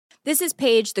This is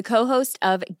Paige, the co-host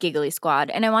of Giggly Squad,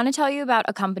 and I want to tell you about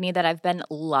a company that I've been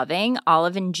loving,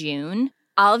 Olive & June.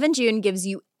 Olive & June gives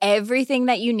you everything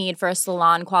that you need for a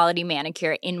salon-quality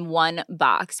manicure in one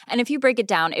box. And if you break it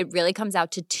down, it really comes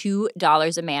out to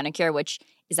 $2 a manicure, which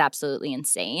is absolutely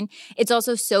insane. It's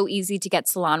also so easy to get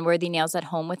salon-worthy nails at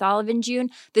home with Olive & June.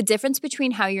 The difference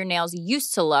between how your nails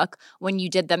used to look when you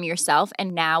did them yourself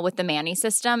and now with the Mani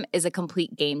system is a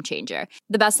complete game changer.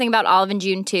 The best thing about Olive &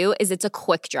 June, too, is it's a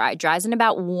quick dry. Dries in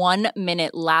about 1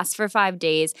 minute, lasts for 5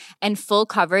 days, and full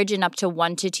coverage in up to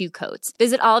 1 to 2 coats.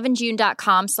 Visit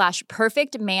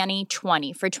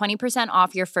oliveandjune.com/perfectmani20 for 20%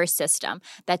 off your first system.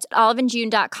 That's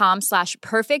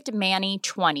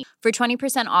oliveandjune.com/perfectmani20 for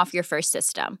 20% off your first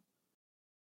system.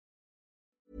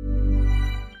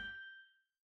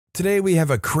 Today we have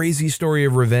a crazy story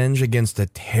of revenge against a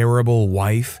terrible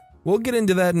wife. We'll get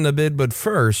into that in a bit, but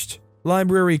first,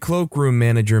 library cloakroom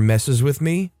manager messes with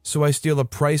me, so I steal a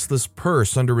priceless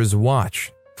purse under his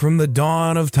watch. From the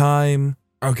dawn of time...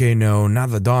 Okay, no, not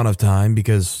the dawn of time,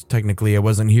 because technically I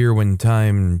wasn't here when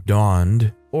time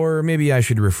dawned. Or maybe I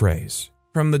should rephrase.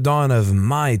 From the dawn of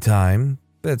my time,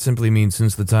 that simply means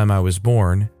since the time I was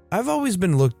born, I've always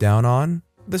been looked down on.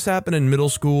 This happened in middle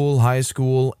school, high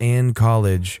school, and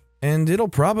college. And it'll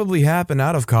probably happen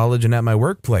out of college and at my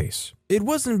workplace. It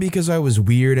wasn't because I was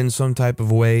weird in some type of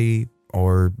way,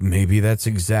 or maybe that's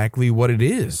exactly what it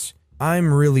is.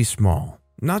 I'm really small.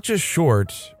 Not just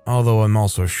short, although I'm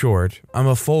also short. I'm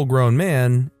a full-grown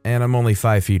man, and I'm only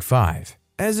 5'5".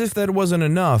 As if that wasn't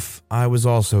enough, I was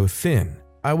also thin.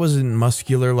 I wasn't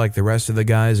muscular like the rest of the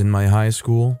guys in my high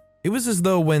school. It was as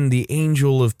though when the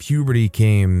angel of puberty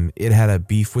came, it had a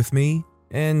beef with me,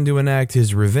 and to enact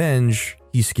his revenge,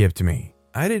 he skipped me.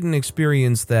 I didn't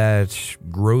experience that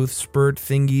growth spurt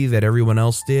thingy that everyone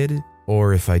else did,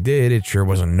 or if I did, it sure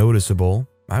wasn't noticeable.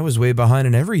 I was way behind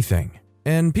in everything,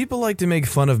 and people like to make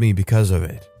fun of me because of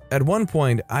it. At one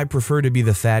point, I preferred to be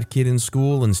the fat kid in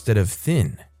school instead of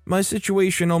thin. My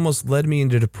situation almost led me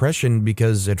into depression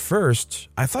because at first,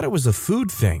 I thought it was a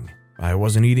food thing. I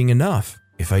wasn't eating enough.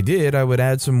 If I did, I would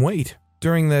add some weight.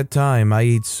 During that time, I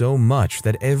ate so much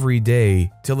that every day,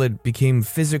 till it became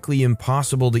physically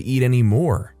impossible to eat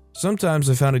anymore. Sometimes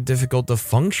I found it difficult to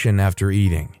function after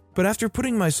eating. But after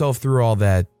putting myself through all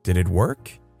that, did it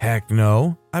work? Heck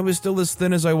no. I was still as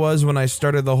thin as I was when I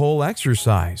started the whole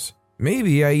exercise.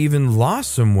 Maybe I even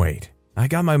lost some weight. I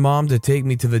got my mom to take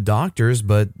me to the doctors,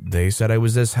 but they said I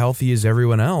was as healthy as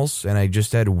everyone else and I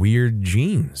just had weird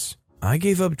genes. I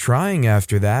gave up trying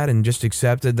after that and just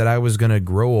accepted that I was gonna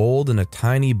grow old in a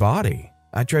tiny body.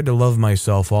 I tried to love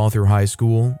myself all through high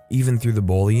school, even through the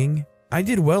bullying. I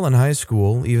did well in high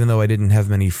school, even though I didn't have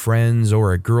many friends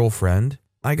or a girlfriend.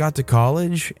 I got to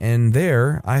college, and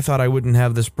there, I thought I wouldn't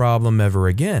have this problem ever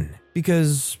again.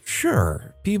 Because,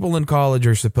 sure, people in college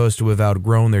are supposed to have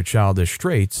outgrown their childish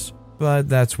traits, but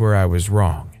that's where I was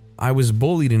wrong. I was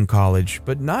bullied in college,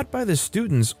 but not by the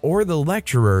students or the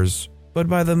lecturers, but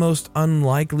by the most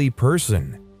unlikely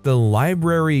person, the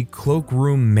library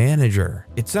cloakroom manager.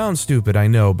 It sounds stupid, I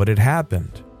know, but it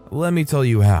happened. Let me tell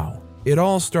you how. It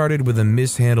all started with a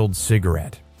mishandled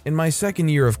cigarette. In my second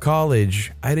year of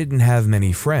college, I didn't have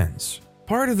many friends.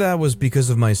 Part of that was because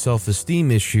of my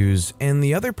self-esteem issues, and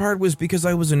the other part was because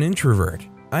I was an introvert.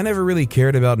 I never really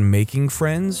cared about making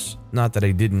friends. Not that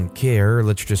I didn't care,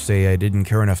 let's just say I didn't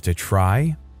care enough to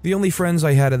try. The only friends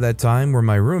I had at that time were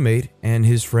my roommate and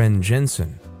his friend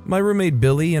Jensen. My roommate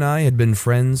Billy and I had been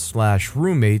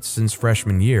friends/roommates since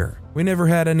freshman year. We never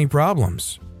had any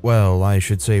problems. Well, I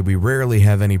should say we rarely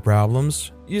have any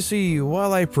problems. You see,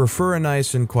 while I prefer a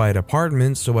nice and quiet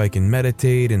apartment so I can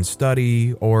meditate and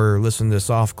study or listen to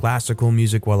soft classical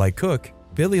music while I cook,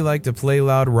 Billy liked to play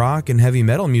loud rock and heavy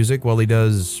metal music while he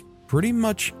does pretty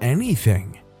much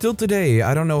anything. Till today,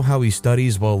 I don't know how he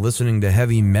studies while listening to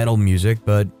heavy metal music,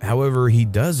 but however he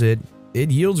does it, it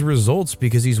yields results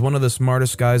because he's one of the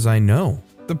smartest guys I know.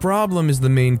 The problem is the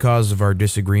main cause of our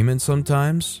disagreement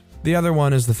sometimes. The other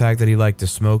one is the fact that he liked to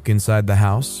smoke inside the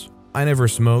house. I never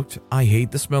smoked. I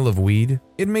hate the smell of weed.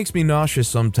 It makes me nauseous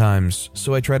sometimes,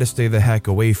 so I try to stay the heck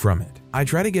away from it. I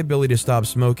try to get Billy to stop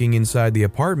smoking inside the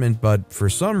apartment, but for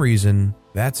some reason,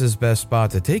 that's his best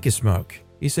spot to take a smoke.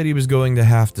 He said he was going to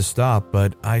have to stop,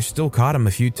 but I still caught him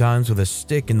a few times with a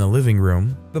stick in the living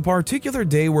room. The particular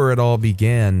day where it all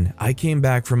began, I came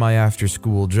back from my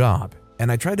after-school job,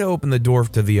 and I tried to open the door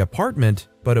to the apartment,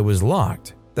 but it was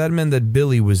locked. That meant that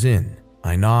Billy was in.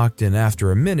 I knocked, and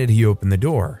after a minute, he opened the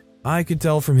door. I could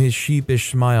tell from his sheepish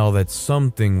smile that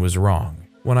something was wrong.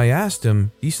 When I asked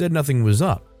him, he said nothing was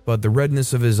up, but the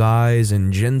redness of his eyes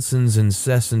and Jensen's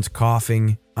incessant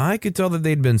coughing, I could tell that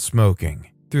they'd been smoking.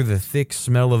 Through the thick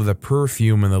smell of the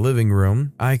perfume in the living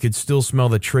room, I could still smell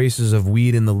the traces of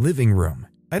weed in the living room.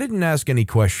 I didn't ask any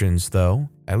questions though.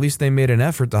 At least they made an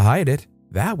effort to hide it.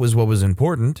 That was what was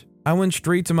important. I went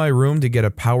straight to my room to get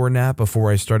a power nap before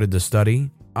I started to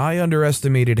study. I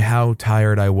underestimated how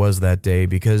tired I was that day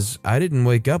because I didn't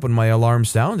wake up when my alarm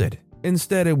sounded.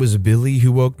 Instead, it was Billy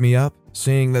who woke me up,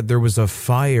 saying that there was a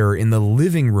fire in the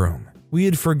living room. We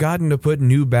had forgotten to put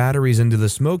new batteries into the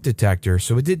smoke detector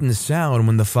so it didn't sound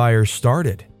when the fire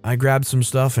started. I grabbed some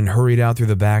stuff and hurried out through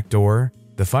the back door.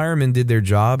 The firemen did their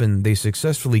job and they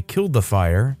successfully killed the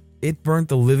fire. It burnt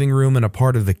the living room and a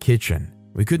part of the kitchen.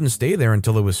 We couldn't stay there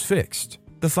until it was fixed.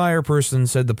 The fire person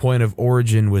said the point of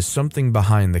origin was something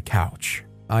behind the couch.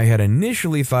 I had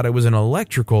initially thought it was an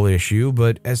electrical issue,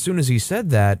 but as soon as he said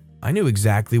that, I knew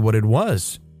exactly what it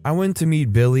was. I went to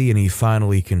meet Billy and he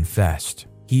finally confessed.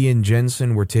 He and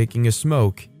Jensen were taking a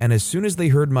smoke, and as soon as they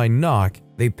heard my knock,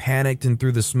 they panicked and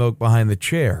threw the smoke behind the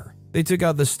chair. They took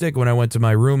out the stick when I went to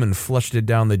my room and flushed it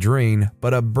down the drain,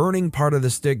 but a burning part of the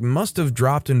stick must have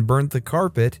dropped and burnt the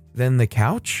carpet, then the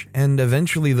couch, and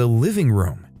eventually the living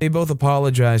room. They both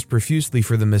apologized profusely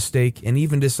for the mistake and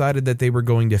even decided that they were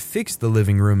going to fix the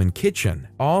living room and kitchen.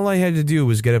 All I had to do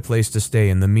was get a place to stay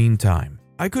in the meantime.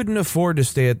 I couldn't afford to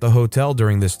stay at the hotel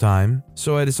during this time,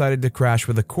 so I decided to crash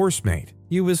with a course mate.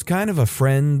 He was kind of a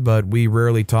friend, but we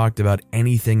rarely talked about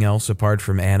anything else apart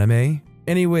from anime.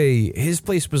 Anyway, his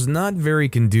place was not very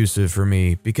conducive for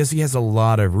me because he has a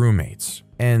lot of roommates,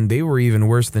 and they were even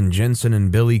worse than Jensen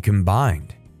and Billy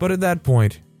combined. But at that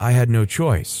point, I had no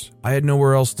choice. I had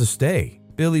nowhere else to stay.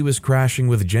 Billy was crashing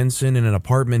with Jensen in an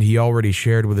apartment he already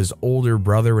shared with his older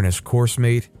brother and his course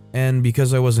mate, and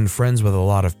because I wasn't friends with a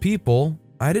lot of people,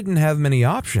 I didn't have many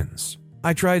options.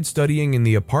 I tried studying in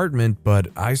the apartment, but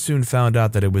I soon found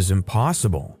out that it was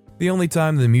impossible. The only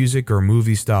time the music or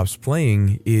movie stops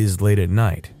playing is late at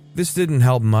night. This didn't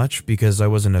help much because I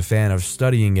wasn't a fan of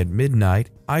studying at midnight.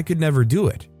 I could never do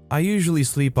it. I usually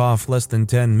sleep off less than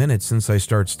 10 minutes since I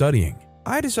start studying.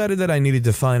 I decided that I needed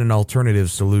to find an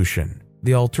alternative solution.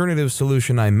 The alternative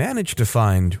solution I managed to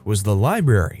find was the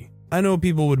library. I know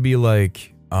people would be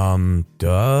like,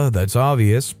 duh, that's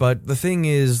obvious, but the thing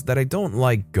is that I don't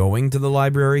like going to the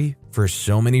library for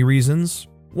so many reasons.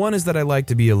 One is that I like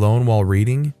to be alone while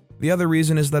reading. The other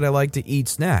reason is that I like to eat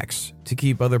snacks to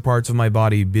keep other parts of my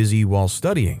body busy while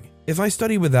studying. If I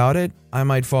study without it, I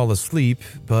might fall asleep,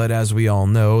 but as we all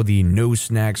know, the no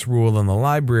snacks rule in the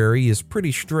library is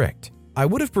pretty strict. I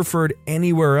would have preferred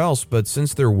anywhere else, but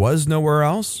since there was nowhere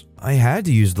else, I had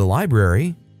to use the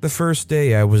library. The first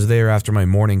day I was there after my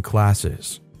morning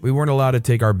classes. We weren't allowed to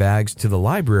take our bags to the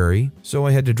library, so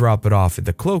I had to drop it off at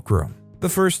the cloakroom. The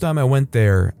first time I went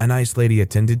there, a nice lady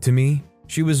attended to me.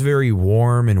 She was very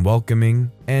warm and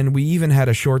welcoming, and we even had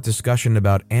a short discussion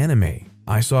about anime.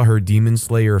 I saw her Demon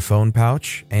Slayer phone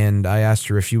pouch, and I asked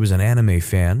her if she was an anime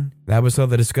fan. That was how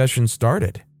the discussion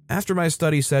started. After my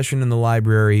study session in the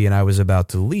library and I was about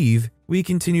to leave, we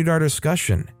continued our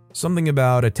discussion. Something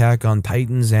about Attack on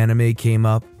Titan's anime came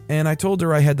up, and I told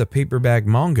her I had the paperback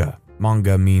manga.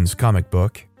 Manga means comic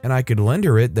book, and I could lend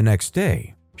her it the next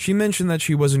day. She mentioned that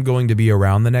she wasn't going to be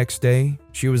around the next day.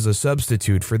 She was a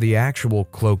substitute for the actual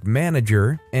cloak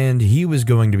manager, and he was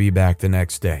going to be back the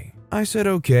next day. I said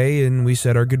okay, and we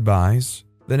said our goodbyes.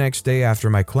 The next day after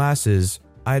my classes,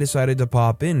 I decided to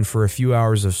pop in for a few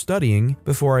hours of studying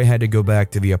before I had to go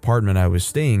back to the apartment I was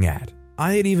staying at.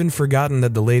 I had even forgotten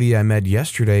that the lady I met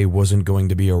yesterday wasn't going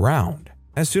to be around.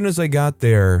 As soon as I got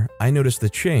there, I noticed the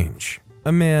change.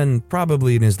 A man,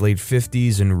 probably in his late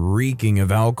 50s and reeking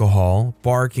of alcohol,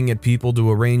 barking at people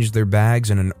to arrange their bags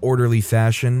in an orderly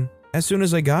fashion. As soon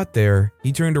as I got there,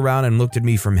 he turned around and looked at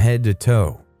me from head to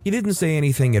toe. He didn't say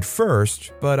anything at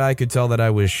first, but I could tell that I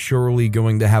was surely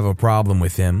going to have a problem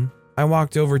with him. I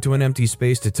walked over to an empty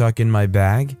space to tuck in my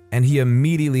bag, and he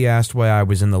immediately asked why I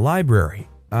was in the library.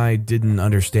 I didn't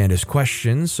understand his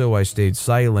question, so I stayed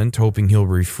silent, hoping he'll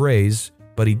rephrase,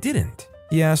 but he didn't.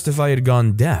 He asked if I had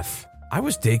gone deaf. I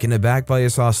was taken aback by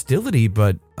his hostility,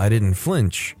 but I didn't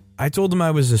flinch. I told him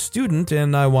I was a student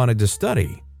and I wanted to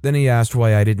study. Then he asked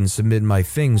why I didn't submit my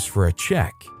things for a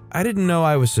check. I didn't know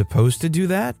I was supposed to do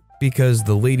that because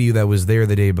the lady that was there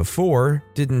the day before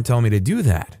didn't tell me to do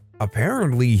that.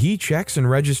 Apparently, he checks and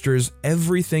registers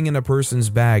everything in a person's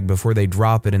bag before they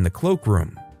drop it in the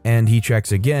cloakroom, and he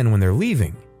checks again when they're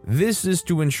leaving. This is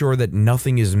to ensure that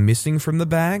nothing is missing from the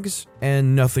bags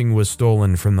and nothing was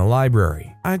stolen from the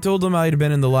library. I told him I had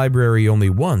been in the library only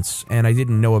once and I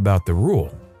didn't know about the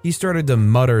rule. He started to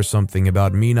mutter something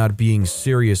about me not being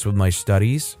serious with my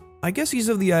studies. I guess he's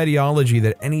of the ideology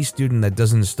that any student that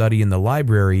doesn't study in the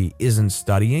library isn't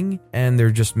studying, and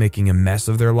they're just making a mess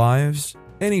of their lives.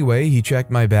 Anyway, he checked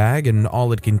my bag and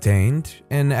all it contained,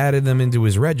 and added them into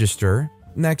his register.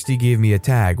 Next, he gave me a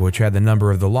tag which had the number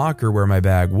of the locker where my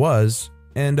bag was,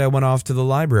 and I went off to the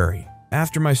library.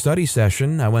 After my study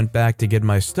session, I went back to get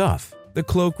my stuff. The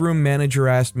cloakroom manager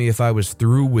asked me if I was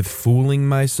through with fooling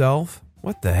myself.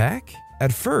 What the heck?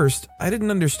 At first, I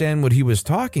didn't understand what he was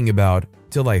talking about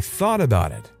till I thought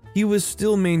about it. He was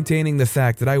still maintaining the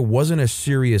fact that I wasn't a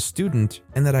serious student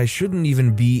and that I shouldn't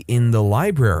even be in the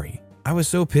library. I was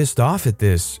so pissed off at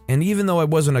this, and even though I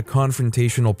wasn't a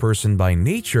confrontational person by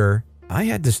nature, I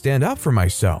had to stand up for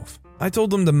myself. I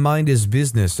told him to mind his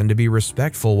business and to be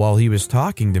respectful while he was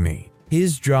talking to me.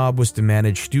 His job was to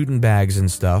manage student bags and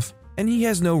stuff, and he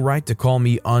has no right to call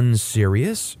me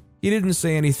unserious. He didn't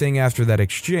say anything after that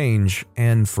exchange,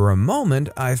 and for a moment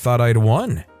I thought I'd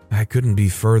won. I couldn't be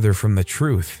further from the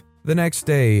truth. The next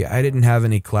day, I didn't have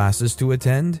any classes to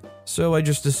attend, so I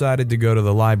just decided to go to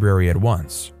the library at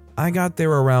once. I got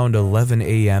there around 11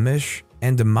 a.m.-ish,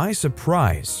 and to my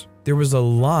surprise, there was a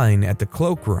line at the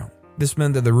cloakroom. This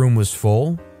meant that the room was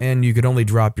full, and you could only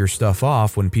drop your stuff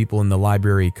off when people in the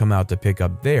library come out to pick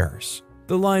up theirs.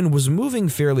 The line was moving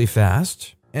fairly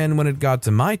fast, and when it got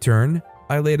to my turn,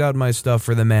 I laid out my stuff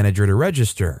for the manager to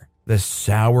register. The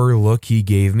sour look he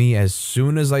gave me as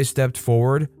soon as I stepped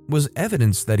forward was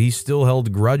evidence that he still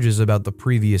held grudges about the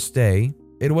previous day.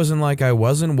 It wasn't like I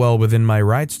wasn't well within my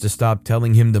rights to stop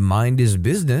telling him to mind his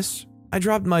business. I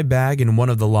dropped my bag in one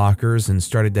of the lockers and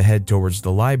started to head towards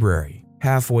the library.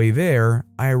 Halfway there,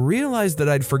 I realized that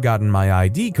I'd forgotten my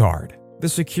ID card. The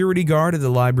security guard at the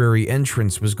library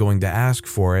entrance was going to ask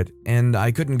for it, and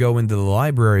I couldn't go into the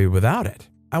library without it.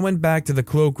 I went back to the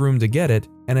cloakroom to get it,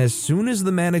 and as soon as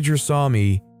the manager saw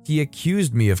me, he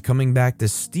accused me of coming back to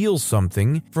steal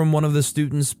something from one of the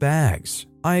students' bags.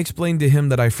 I explained to him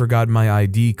that I forgot my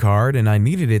ID card and I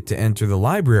needed it to enter the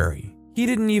library. He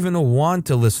didn't even want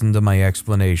to listen to my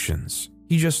explanations.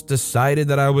 He just decided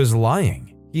that I was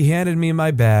lying. He handed me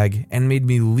my bag and made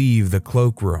me leave the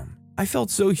cloakroom. I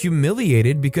felt so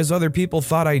humiliated because other people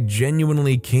thought I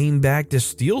genuinely came back to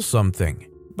steal something.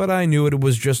 But I knew it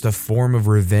was just a form of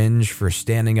revenge for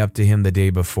standing up to him the day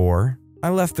before. I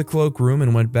left the cloakroom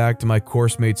and went back to my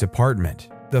coursemate's apartment.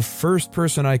 The first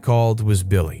person I called was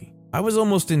Billy. I was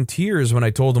almost in tears when I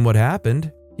told him what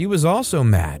happened. He was also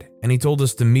mad, and he told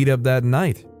us to meet up that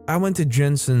night. I went to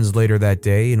Jensen's later that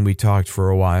day and we talked for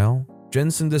a while.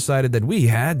 Jensen decided that we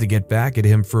had to get back at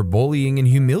him for bullying and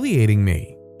humiliating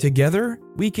me. Together,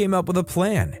 we came up with a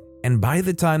plan, and by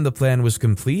the time the plan was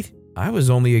complete, I was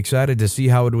only excited to see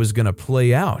how it was going to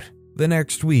play out. The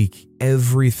next week,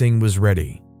 everything was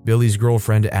ready. Billy's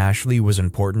girlfriend Ashley was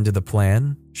important to the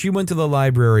plan. She went to the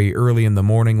library early in the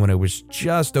morning when it was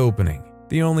just opening.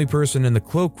 The only person in the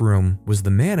cloakroom was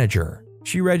the manager.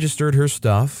 She registered her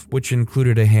stuff, which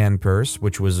included a hand purse,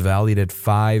 which was valued at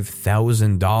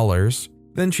 $5,000.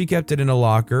 Then she kept it in a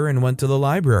locker and went to the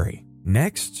library.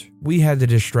 Next, we had to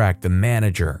distract the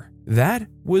manager. That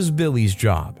was Billy's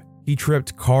job. He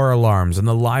tripped car alarms in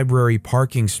the library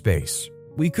parking space.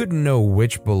 We couldn't know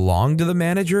which belonged to the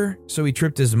manager, so he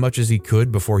tripped as much as he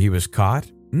could before he was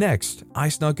caught. Next, I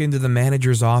snuck into the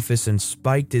manager's office and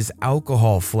spiked his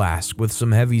alcohol flask with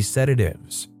some heavy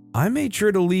sedatives. I made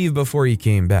sure to leave before he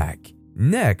came back.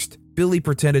 Next, Billy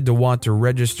pretended to want to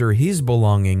register his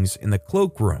belongings in the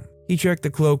cloakroom. He checked the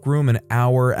cloakroom an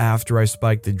hour after I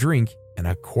spiked the drink, and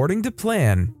according to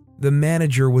plan, the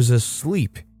manager was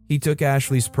asleep. He took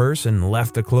Ashley's purse and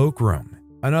left the cloakroom.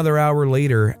 Another hour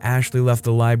later, Ashley left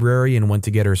the library and went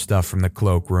to get her stuff from the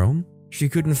cloakroom. She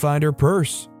couldn't find her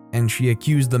purse, and she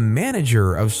accused the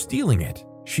manager of stealing it.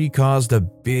 She caused a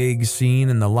big scene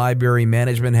and the library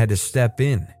management had to step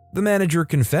in. The manager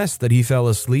confessed that he fell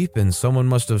asleep and someone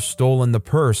must have stolen the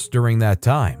purse during that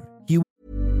time.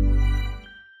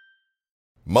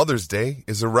 Mother's Day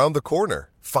is around the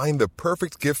corner. Find the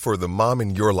perfect gift for the mom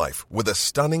in your life with a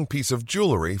stunning piece of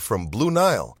jewelry from Blue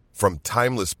Nile. From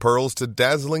timeless pearls to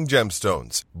dazzling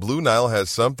gemstones, Blue Nile has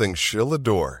something she'll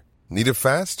adore. Need it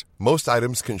fast? Most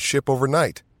items can ship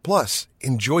overnight. Plus,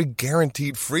 enjoy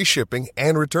guaranteed free shipping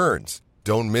and returns.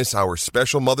 Don't miss our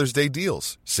special Mother's Day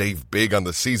deals. Save big on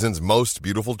the season's most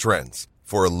beautiful trends.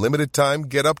 For a limited time,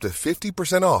 get up to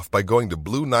 50% off by going to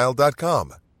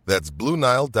BlueNile.com. That's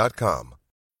BlueNile.com.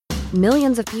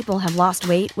 Millions of people have lost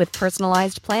weight with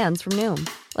personalized plans from Noom.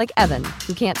 Like Evan,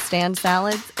 who can't stand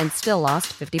salads and still lost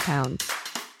 50 pounds.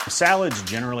 Salads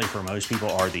generally for most people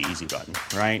are the easy button,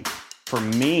 right? For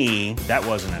me, that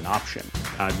wasn't an option.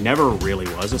 I never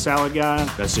really was a salad guy.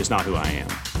 That's just not who I am.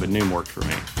 But Noom worked for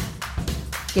me.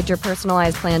 Get your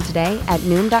personalized plan today at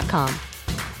Noom.com.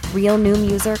 Real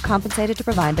Noom user compensated to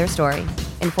provide their story.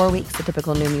 In 4 weeks, the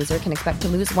typical Noom user can expect to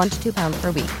lose 1 to 2 pounds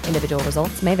per week. Individual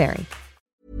results may vary.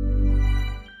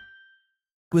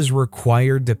 Was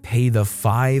required to pay the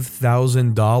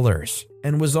 $5,000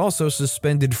 and was also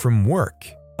suspended from work,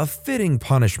 a fitting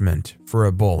punishment for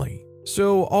a bully.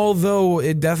 So although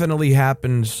it definitely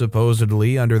happened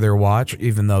supposedly under their watch,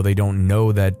 even though they don't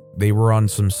know that they were on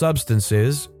some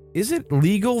substances, is it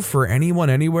legal for anyone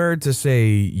anywhere to say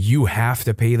you have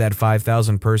to pay that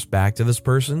 $5,000 purse back to this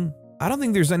person? I don't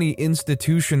think there's any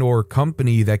institution or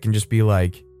company that can just be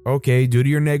like, okay, due to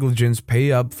your negligence,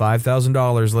 pay up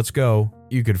 $5,000, let's go.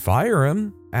 You could fire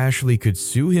him. Ashley could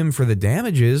sue him for the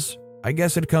damages. I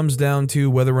guess it comes down to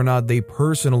whether or not they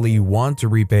personally want to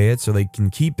repay it so they can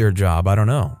keep their job, I don't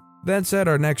know. That said,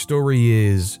 our next story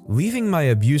is leaving my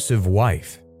abusive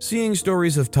wife. Seeing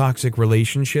stories of toxic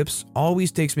relationships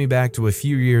always takes me back to a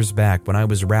few years back when I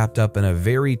was wrapped up in a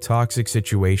very toxic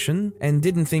situation and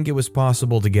didn't think it was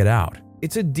possible to get out.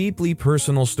 It's a deeply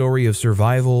personal story of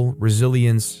survival,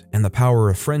 resilience, and the power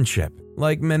of friendship,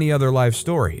 like many other life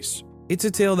stories. It's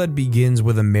a tale that begins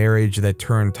with a marriage that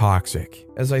turned toxic,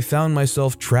 as I found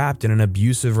myself trapped in an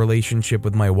abusive relationship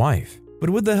with my wife. But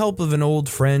with the help of an old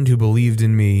friend who believed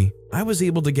in me, I was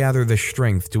able to gather the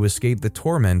strength to escape the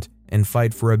torment and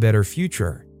fight for a better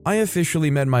future. I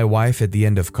officially met my wife at the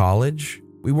end of college.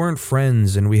 We weren't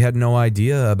friends and we had no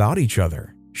idea about each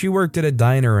other. She worked at a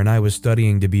diner and I was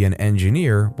studying to be an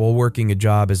engineer while working a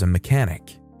job as a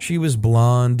mechanic. She was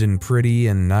blonde and pretty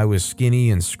and I was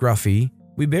skinny and scruffy.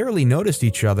 We barely noticed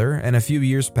each other and a few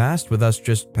years passed with us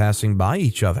just passing by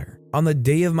each other. On the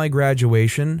day of my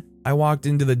graduation, I walked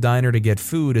into the diner to get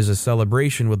food as a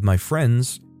celebration with my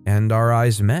friends and our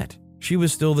eyes met. She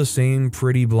was still the same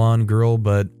pretty blonde girl,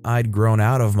 but I'd grown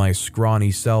out of my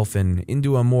scrawny self and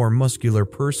into a more muscular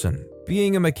person.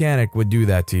 Being a mechanic would do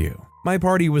that to you. My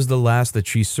party was the last that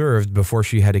she served before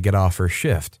she had to get off her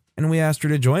shift, and we asked her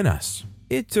to join us.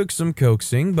 It took some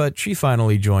coaxing, but she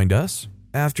finally joined us.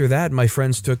 After that, my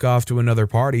friends took off to another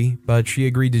party, but she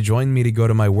agreed to join me to go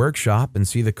to my workshop and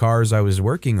see the cars I was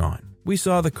working on. We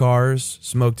saw the cars,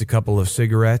 smoked a couple of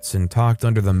cigarettes, and talked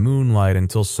under the moonlight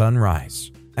until sunrise.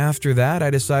 After that, I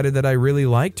decided that I really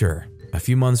liked her. A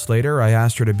few months later, I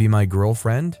asked her to be my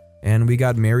girlfriend, and we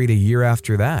got married a year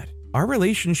after that. Our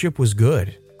relationship was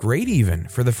good, great even,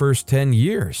 for the first 10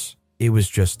 years. It was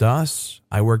just us.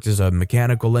 I worked as a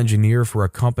mechanical engineer for a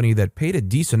company that paid a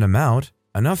decent amount,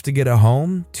 enough to get a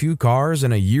home, 2 cars,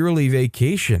 and a yearly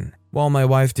vacation, while my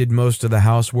wife did most of the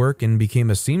housework and became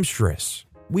a seamstress.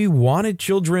 We wanted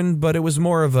children, but it was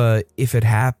more of a if it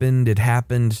happened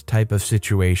type of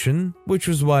situation, which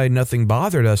was why nothing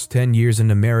bothered us 10 years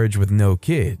into marriage with no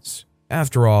kids.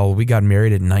 After all, we got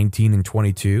married at 19 and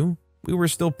 22. We were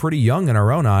still pretty young in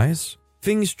our own eyes.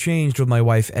 Things changed with my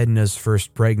wife Edna's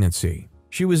first pregnancy.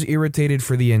 She was irritated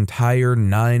for the entire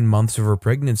 9 months of her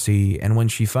pregnancy, and when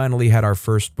she finally had our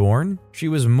firstborn, she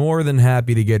was more than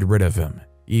happy to get rid of him.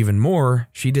 Even more,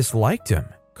 she disliked him,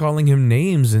 calling him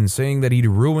names and saying that he'd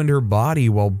ruined her body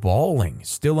while bawling,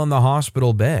 still on the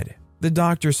hospital bed. The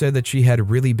doctor said that she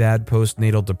had really bad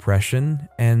postnatal depression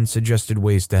and suggested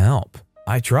ways to help.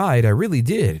 I tried, I really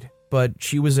did, but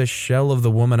she was a shell of the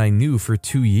woman I knew for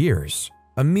 2 years.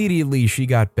 Immediately she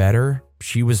got better,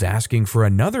 she was asking for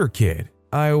another kid.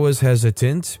 I was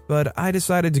hesitant, but I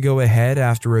decided to go ahead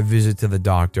after a visit to the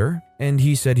doctor, and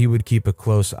he said he would keep a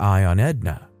close eye on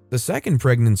Edna. The second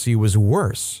pregnancy was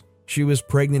worse. She was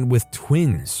pregnant with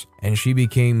twins, and she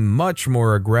became much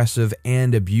more aggressive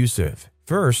and abusive.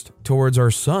 First, towards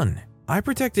our son. I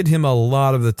protected him a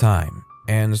lot of the time,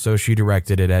 and so she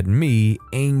directed it at me,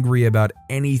 angry about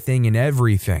anything and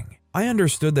everything. I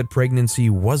understood that pregnancy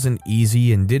wasn't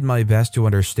easy and did my best to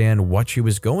understand what she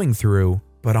was going through,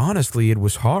 but honestly, it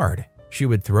was hard. She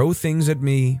would throw things at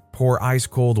me, pour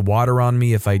ice-cold water on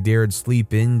me if I dared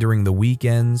sleep in during the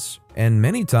weekends, and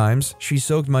many times she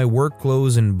soaked my work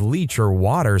clothes in bleach or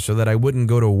water so that I wouldn't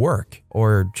go to work,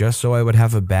 or just so I would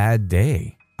have a bad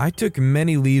day. I took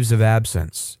many leaves of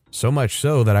absence, so much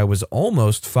so that I was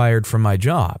almost fired from my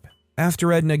job.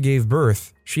 After Edna gave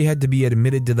birth, she had to be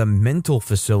admitted to the mental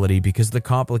facility because the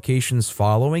complications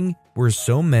following were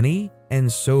so many and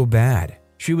so bad.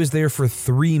 She was there for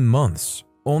 3 months,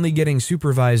 only getting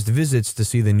supervised visits to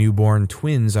see the newborn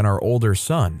twins and our older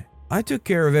son. I took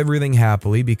care of everything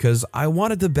happily because I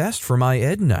wanted the best for my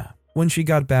Edna. When she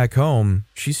got back home,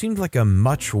 she seemed like a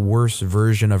much worse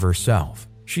version of herself.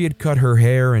 She had cut her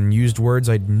hair and used words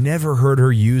I'd never heard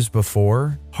her use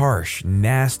before. Harsh,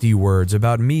 nasty words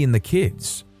about me and the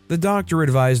kids. The doctor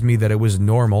advised me that it was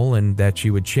normal and that she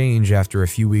would change after a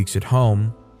few weeks at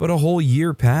home. But a whole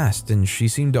year passed and she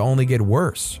seemed to only get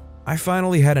worse. I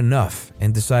finally had enough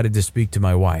and decided to speak to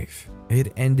my wife.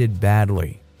 It ended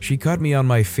badly. She cut me on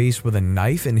my face with a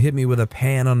knife and hit me with a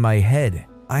pan on my head.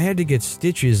 I had to get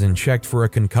stitches and checked for a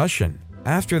concussion.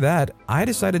 After that, I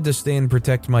decided to stay and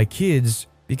protect my kids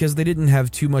because they didn't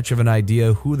have too much of an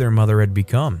idea who their mother had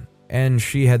become. And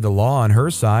she had the law on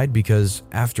her side because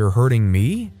after hurting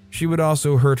me, she would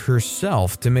also hurt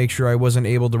herself to make sure I wasn't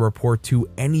able to report to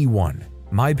anyone.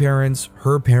 My parents,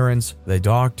 her parents, the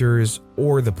doctors,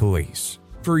 or the police.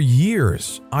 For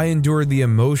years, I endured the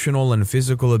emotional and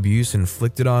physical abuse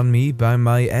inflicted on me by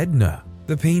my Edna.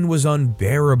 The pain was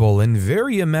unbearable and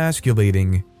very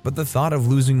emasculating, but the thought of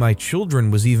losing my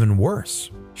children was even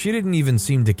worse. She didn't even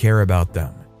seem to care about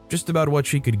them, just about what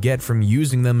she could get from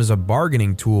using them as a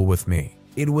bargaining tool with me.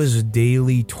 It was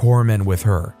daily torment with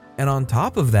her, and on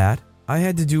top of that, I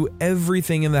had to do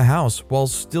everything in the house while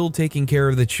still taking care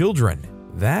of the children.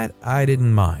 That I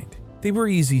didn't mind. They were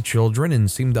easy children and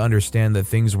seemed to understand that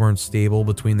things weren't stable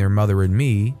between their mother and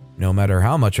me, no matter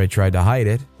how much I tried to hide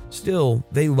it. Still,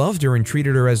 they loved her and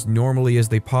treated her as normally as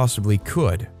they possibly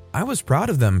could. I was proud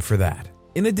of them for that.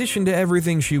 In addition to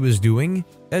everything she was doing,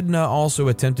 Edna also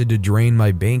attempted to drain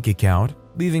my bank account,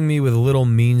 leaving me with little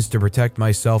means to protect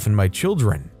myself and my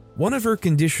children. One of her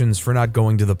conditions for not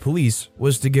going to the police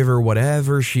was to give her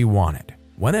whatever she wanted,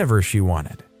 whenever she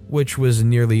wanted, which was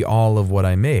nearly all of what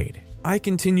I made. I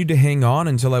continued to hang on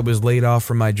until I was laid off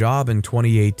from my job in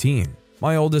 2018.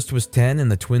 My oldest was 10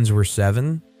 and the twins were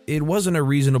 7. It wasn't a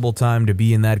reasonable time to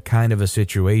be in that kind of a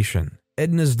situation.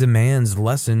 Edna's demands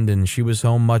lessened and she was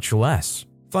home much less.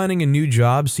 Finding a new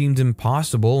job seemed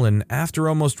impossible, and after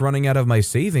almost running out of my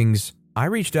savings, I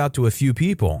reached out to a few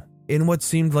people. In what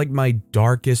seemed like my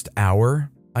darkest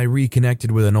hour, I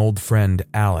reconnected with an old friend,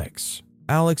 Alex.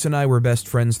 Alex and I were best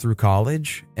friends through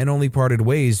college and only parted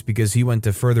ways because he went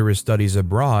to further his studies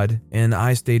abroad and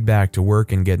I stayed back to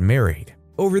work and get married.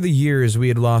 Over the years, we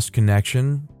had lost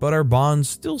connection, but our bonds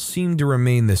still seemed to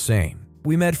remain the same.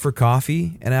 We met for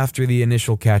coffee, and after the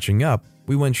initial catching up,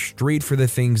 we went straight for the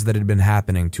things that had been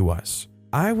happening to us.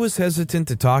 I was hesitant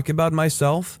to talk about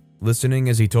myself, listening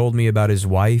as he told me about his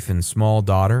wife and small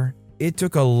daughter. It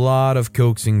took a lot of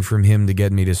coaxing from him to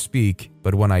get me to speak,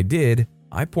 but when I did,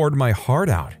 I poured my heart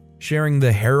out, sharing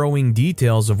the harrowing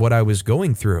details of what I was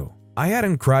going through. I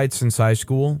hadn't cried since high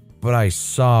school, but I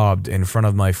sobbed in front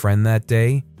of my friend that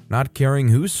day, not caring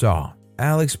who saw.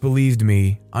 Alex believed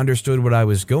me, understood what I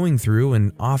was going through,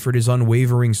 and offered his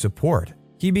unwavering support.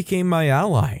 He became my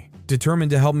ally,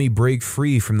 determined to help me break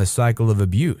free from the cycle of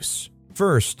abuse.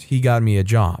 First, he got me a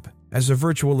job as a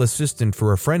virtual assistant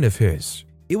for a friend of his.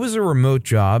 It was a remote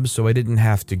job, so I didn't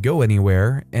have to go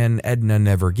anywhere, and Edna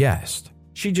never guessed.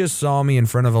 She just saw me in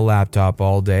front of a laptop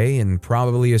all day and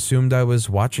probably assumed I was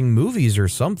watching movies or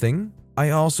something. I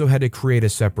also had to create a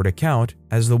separate account,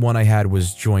 as the one I had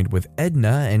was joined with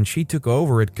Edna and she took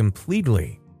over it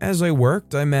completely. As I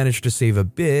worked, I managed to save a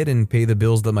bit and pay the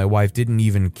bills that my wife didn't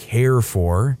even care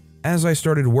for. As I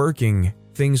started working,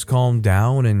 things calmed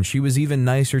down and she was even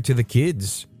nicer to the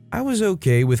kids. I was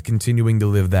okay with continuing to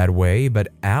live that way, but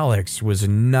Alex was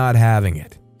not having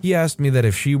it. He asked me that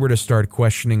if she were to start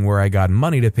questioning where I got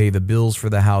money to pay the bills for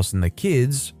the house and the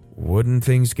kids, wouldn't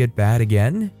things get bad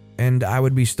again? And I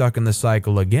would be stuck in the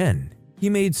cycle again. He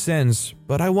made sense,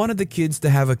 but I wanted the kids to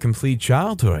have a complete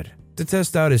childhood. To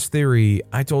test out his theory,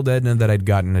 I told Edna that I'd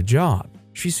gotten a job.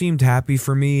 She seemed happy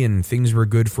for me and things were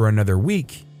good for another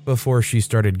week before she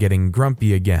started getting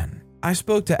grumpy again. I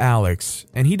spoke to Alex,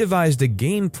 and he devised a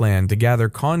game plan to gather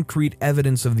concrete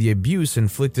evidence of the abuse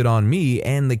inflicted on me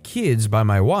and the kids by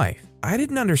my wife. I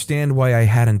didn't understand why I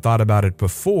hadn't thought about it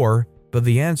before, but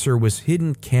the answer was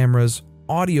hidden cameras,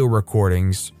 audio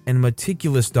recordings, and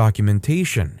meticulous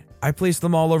documentation. I placed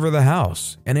them all over the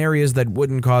house, in areas that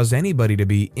wouldn't cause anybody to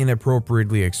be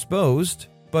inappropriately exposed,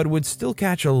 but would still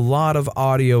catch a lot of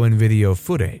audio and video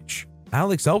footage.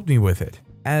 Alex helped me with it.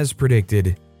 As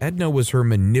predicted, Edna was her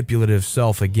manipulative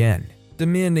self again,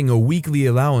 demanding a weekly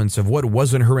allowance of what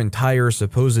wasn't her entire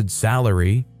supposed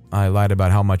salary. I lied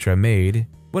about how much I made.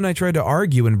 When I tried to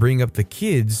argue and bring up the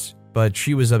kids, but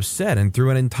she was upset and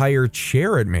threw an entire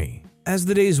chair at me. As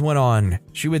the days went on,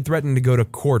 she would threaten to go to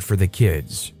court for the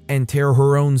kids and tear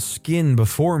her own skin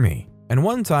before me. And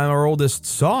one time our oldest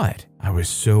saw it. I was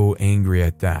so angry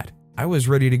at that. I was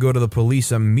ready to go to the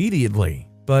police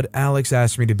immediately. But Alex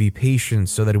asked me to be patient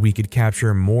so that we could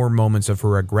capture more moments of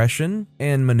her aggression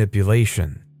and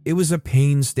manipulation. It was a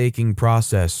painstaking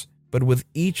process, but with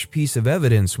each piece of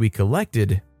evidence we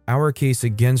collected, our case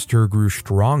against her grew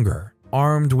stronger.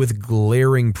 Armed with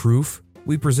glaring proof,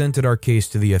 we presented our case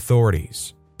to the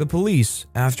authorities. The police,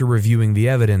 after reviewing the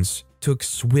evidence, took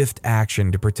swift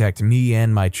action to protect me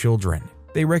and my children.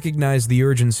 They recognized the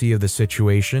urgency of the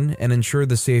situation and ensured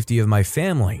the safety of my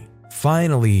family.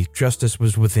 Finally, justice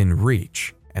was within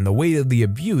reach, and the weight of the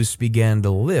abuse began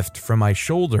to lift from my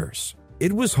shoulders.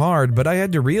 It was hard, but I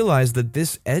had to realize that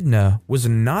this Edna was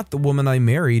not the woman I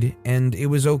married, and it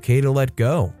was okay to let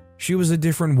go. She was a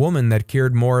different woman that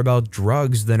cared more about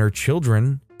drugs than her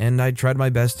children, and I tried my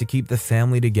best to keep the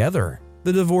family together.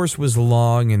 The divorce was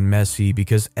long and messy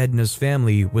because Edna's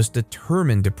family was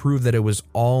determined to prove that it was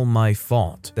all my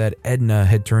fault that Edna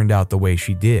had turned out the way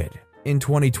she did. In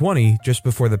 2020, just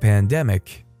before the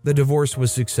pandemic, the divorce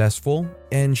was successful,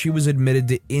 and she was admitted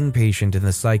to inpatient in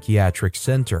the psychiatric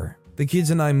center. The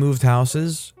kids and I moved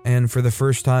houses, and for the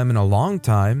first time in a long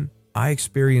time, I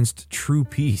experienced true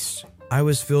peace. I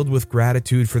was filled with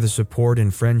gratitude for the support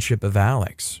and friendship of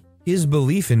Alex. His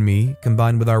belief in me,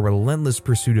 combined with our relentless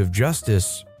pursuit of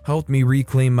justice, helped me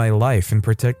reclaim my life and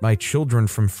protect my children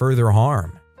from further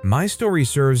harm. My story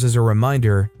serves as a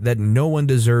reminder that no one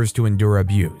deserves to endure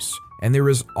abuse, and there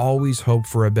is always hope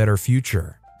for a better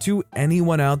future. To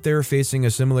anyone out there facing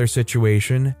a similar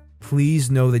situation, please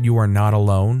know that you are not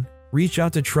alone. Reach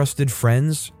out to trusted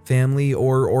friends, family,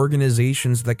 or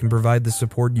organizations that can provide the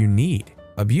support you need.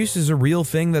 Abuse is a real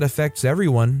thing that affects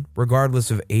everyone, regardless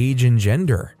of age and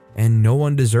gender, and no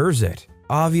one deserves it.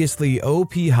 Obviously,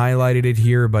 OP highlighted it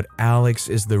here, but Alex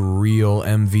is the real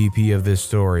MVP of this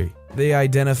story. They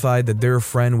identified that their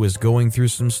friend was going through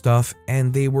some stuff,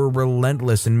 and they were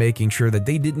relentless in making sure that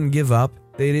they didn't give up,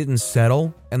 they didn't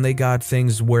settle, and they got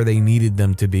things where they needed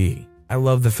them to be. I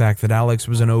love the fact that Alex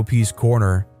was in OP's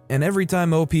corner, and every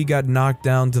time OP got knocked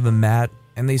down to the mat,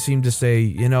 and they seemed to say,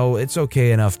 it's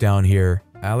okay enough down here,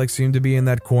 Alex seemed to be in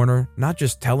that corner, not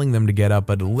just telling them to get up,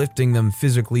 but lifting them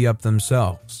physically up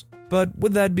themselves. But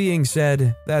with that being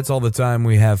said, that's all the time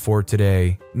we have for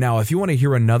today. Now, if you want to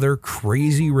hear another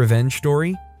crazy revenge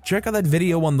story, check out that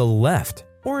video on the left.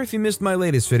 Or if you missed my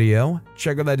latest video,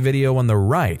 check out that video on the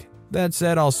right. That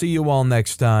said, I'll see you all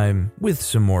next time with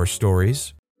some more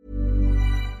stories.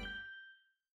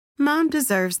 Mom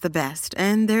deserves the best,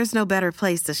 and there's no better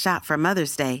place to shop for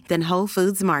Mother's Day than Whole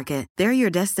Foods Market. They're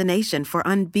your destination for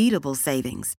unbeatable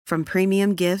savings, from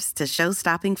premium gifts to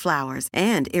show-stopping flowers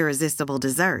and irresistible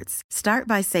desserts. Start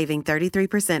by saving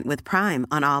 33% with Prime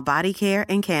on all body care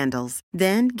and candles.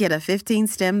 Then get a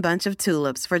 15-stem bunch of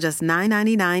tulips for just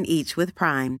 $9.99 each with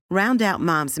Prime. Round out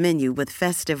Mom's menu with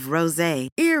festive rosé,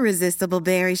 irresistible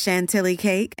berry chantilly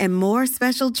cake, and more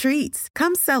special treats.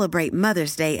 Come celebrate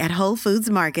Mother's Day at Whole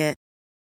Foods Market.